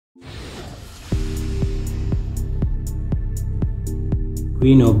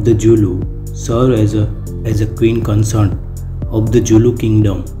Queen of the Zulu served as a queen consort of the Zulu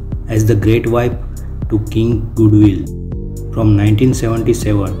kingdom as the great wife to King Goodwill from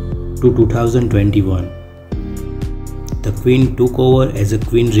 1977 to 2021. The queen took over as a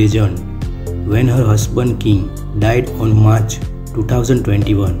queen regent when her husband King died on March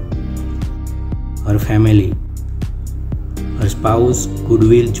 2021. Her family, her spouse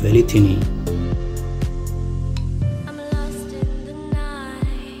Goodwill Zwelithini,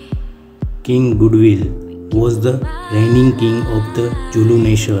 King Goodwill was the reigning king of the Zulu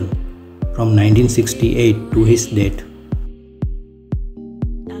Nation from 1968 to his death.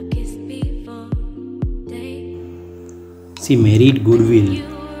 She married Goodwill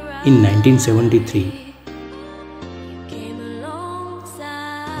in 1973.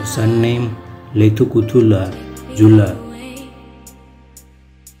 Her son named Lethukuthula Jula.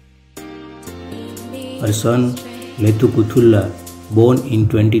 Her son Lethukuthula, born in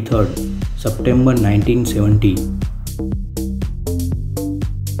 23rd September 1970.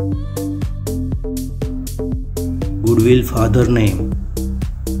 Goodwill father name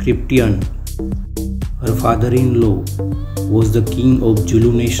Christian. Her father-in-law was the king of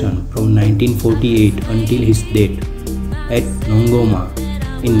Zulu Nation from 1948 until his death at Nongoma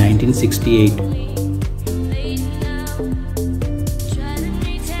in 1968.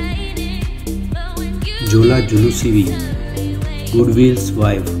 Jola Julusivi, Goodwill's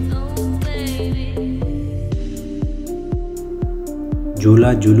wife.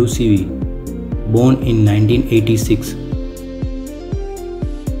 Jola Julusivi, born in 1986.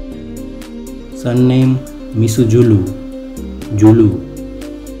 Son name Misuzulu, Zulu.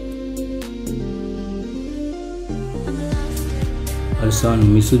 Her son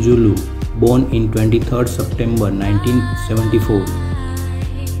Misuzulu, born in 23rd September 1974.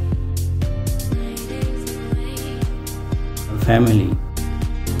 Her family.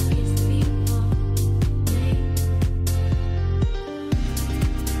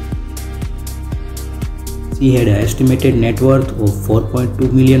 She had an estimated net worth of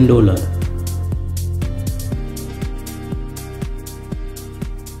 $4.2 million.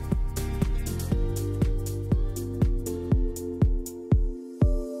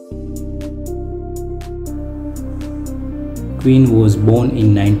 Queen was born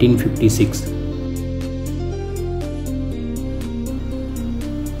in 1956.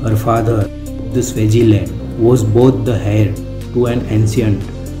 Her father, the Swaziland, was both the heir to an ancient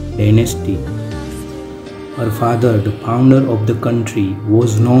dynasty. Her father, the founder of the country,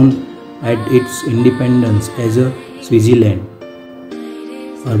 was known at its independence as a Swaziland.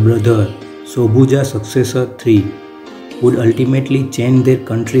 Her brother, Sobhuza Successor III, would ultimately change their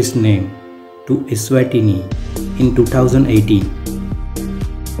country's name to eSwatini in 2018.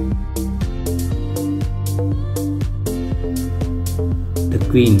 The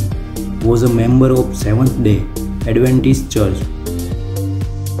Queen was a member of Seventh-day Adventist Church.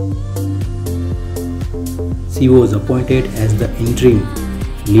 She was appointed as the interim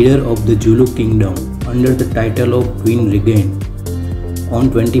leader of the Zulu Kingdom under the title of Queen Regent on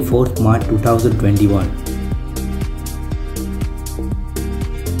 24th March 2021.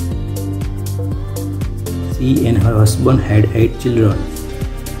 She and her husband had 8 children.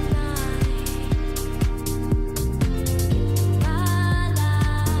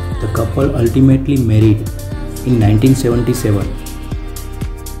 The couple ultimately married in 1977.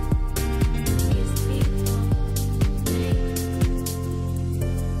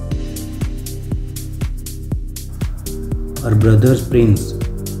 Her brother Prince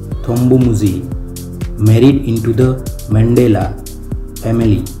Thombumuzi married into the Mandela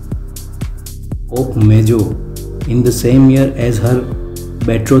family of Mejo in the same year as her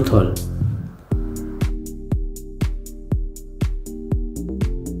betrothal.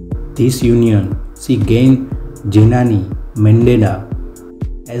 This union, she gained Jenani Mandela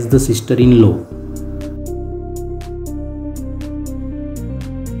as the sister-in-law.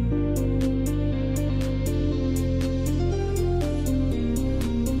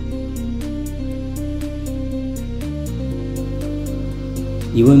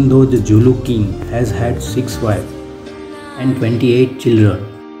 Even though the Zulu king has had 6 wives and 28 children,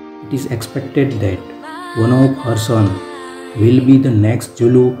 it is expected that one of her sons will be the next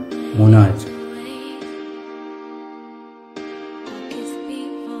Zulu monarch.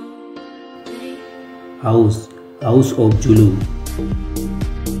 House of Zulu.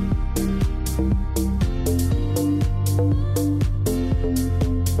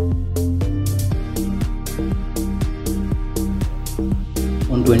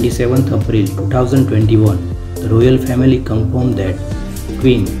 On 27th April 2021, the royal family confirmed that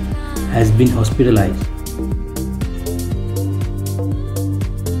Queen has been hospitalized.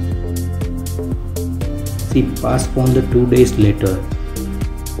 She passed on the 2 days later.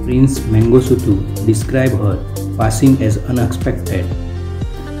 Prince Mangosuthu described her passing as unexpected.